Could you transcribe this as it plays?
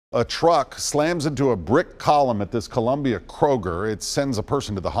A truck slams into a brick column at this Columbia Kroger. It sends a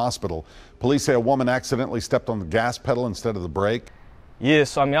person to the hospital. Police say a woman accidentally stepped on the gas pedal instead of the brake. Yeah,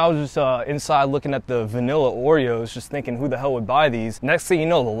 so I was just inside looking at the vanilla Oreos, just thinking who the hell would buy these. Next thing you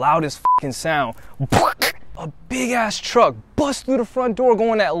know, the loudest fucking sound. A big ass truck busts through the front door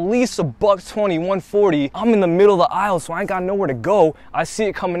going at least $120, 140. I'm in the middle of the aisle, so I ain't got nowhere to go. I see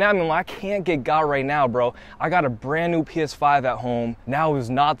it coming at me. I'm like, I can't get got right now, bro. I got a brand new PS5 at home. Now is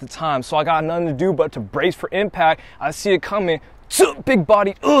not the time. So I got nothing to do but to brace for impact. I see it coming. Big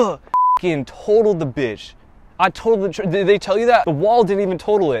body, fucking totaled the bitch. I totaled the did they tell you that? The wall didn't even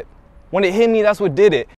total it. When it hit me, that's what did it.